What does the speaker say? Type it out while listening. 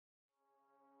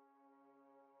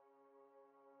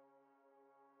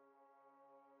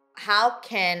how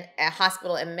can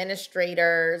hospital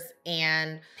administrators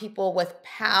and people with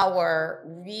power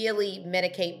really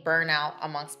mitigate burnout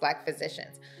amongst Black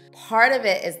physicians? Part of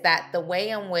it is that the way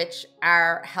in which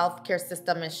our healthcare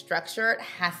system is structured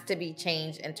has to be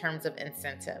changed in terms of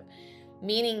incentive,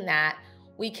 meaning that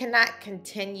we cannot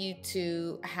continue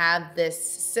to have this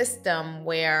system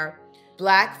where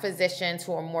Black physicians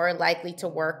who are more likely to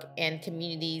work in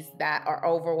communities that are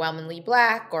overwhelmingly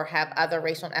Black or have other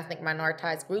racial and ethnic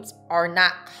minoritized groups are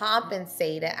not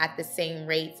compensated at the same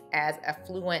rates as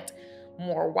affluent,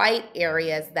 more white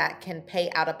areas that can pay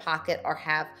out of pocket or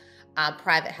have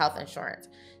private health insurance.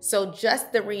 So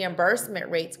just the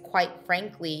reimbursement rates, quite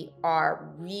frankly,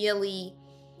 are really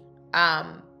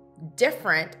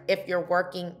different if you're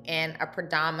working in a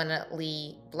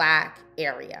predominantly Black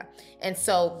area. And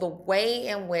so the way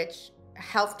in which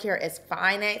healthcare is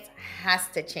financed has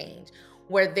to change,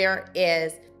 where there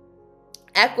is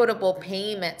equitable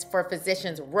payments for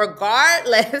physicians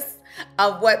regardless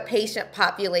of what patient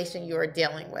population you are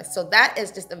dealing with. So that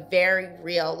is just a very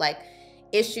real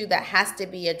issue that has to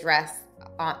be addressed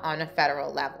on a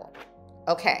federal level.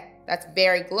 Okay, that's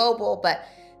very global, but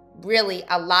really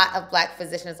a lot of Black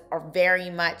physicians are very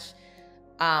much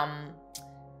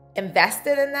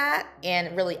invested in that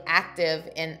and really active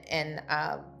in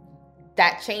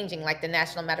that changing, like the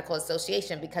National Medical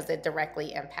Association, because it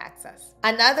directly impacts us.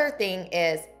 Another thing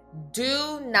is,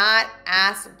 do not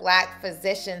ask Black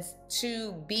physicians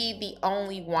to be the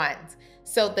only ones.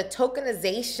 So the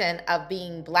tokenization of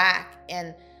being Black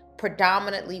in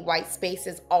predominantly white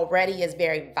spaces already is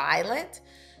very violent.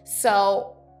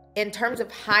 So in terms of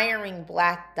hiring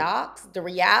Black docs, the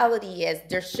reality is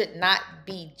there should not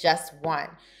be just one.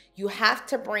 You have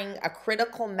to bring a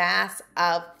critical mass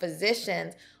of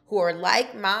physicians who are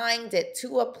like-minded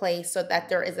to a place so that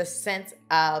there is a sense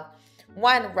of,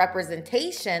 one,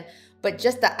 representation, but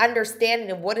just the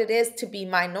understanding of what it is to be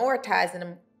minoritized in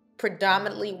a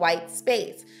predominantly white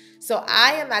space. So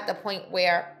I am at the point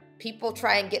where people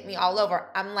try and get me all over.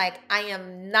 I'm like, I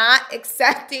am not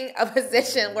accepting a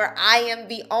position where I am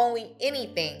the only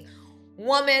anything.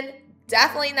 Woman,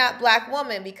 definitely not Black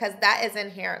woman, because that is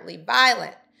inherently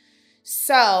violent.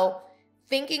 So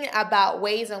thinking about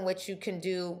ways in which you can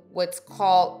do what's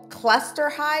called cluster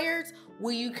hires,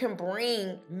 where you can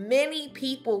bring many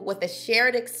people with a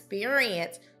shared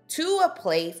experience to a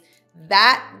place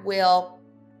that will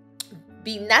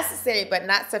be necessary but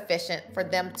not sufficient for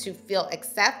them to feel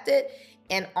accepted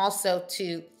and also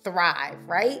to thrive,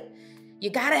 right?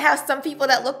 You gotta have some people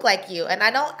that look like you. And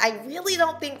I really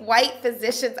don't think white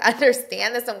physicians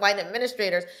understand this, and white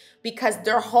administrators, because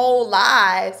their whole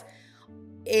lives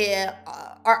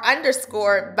are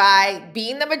underscored by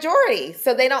being the majority.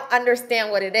 So they don't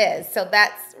understand what it is. So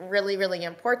that's really, really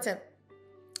important.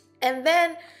 And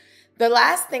then the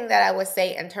last thing that I would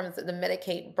say in terms of the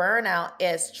mitigate burnout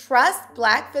is trust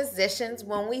Black physicians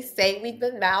when we say we've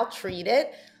been maltreated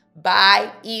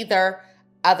by either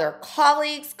other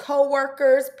colleagues,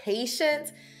 coworkers,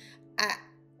 patients.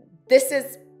 This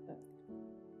is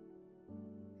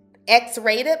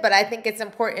X-rated, but I think it's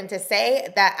important to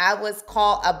say that I was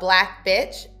called a Black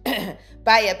bitch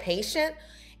by a patient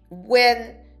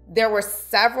when there were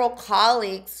several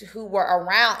colleagues who were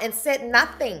around and said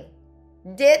nothing,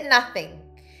 did nothing.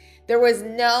 There was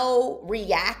no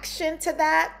reaction to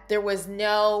that. There was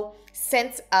no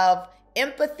sense of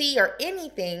empathy or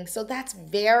anything. So that's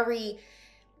very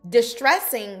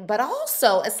distressing, but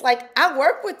also it's like, I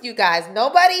work with you guys.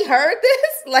 Nobody heard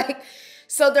this?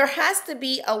 So there has to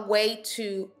be a way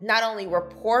to not only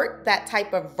report that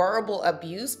type of verbal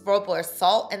abuse, verbal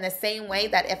assault, in the same way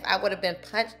that if I would have been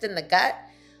punched in the gut,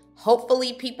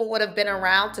 hopefully people would have been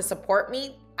around to support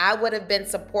me. I would have been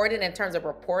supported in terms of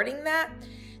reporting that.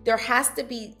 There has to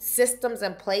be systems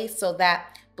in place so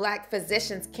that Black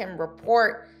physicians can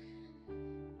report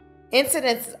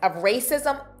incidents of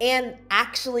racism and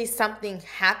actually something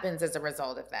happens as a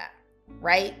result of that,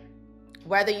 right?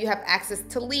 Whether you have access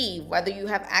to leave, whether you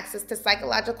have access to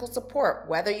psychological support,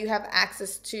 whether you have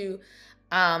access to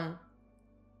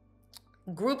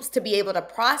groups to be able to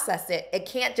process it. It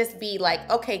can't just be like,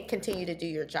 okay, continue to do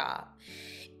your job.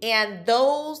 And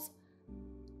those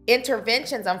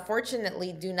interventions,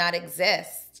 unfortunately, do not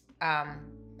exist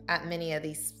at many of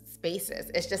these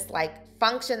spaces. It's just like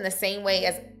function the same way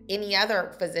as any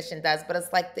other physician does, but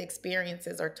it's like the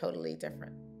experiences are totally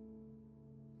different.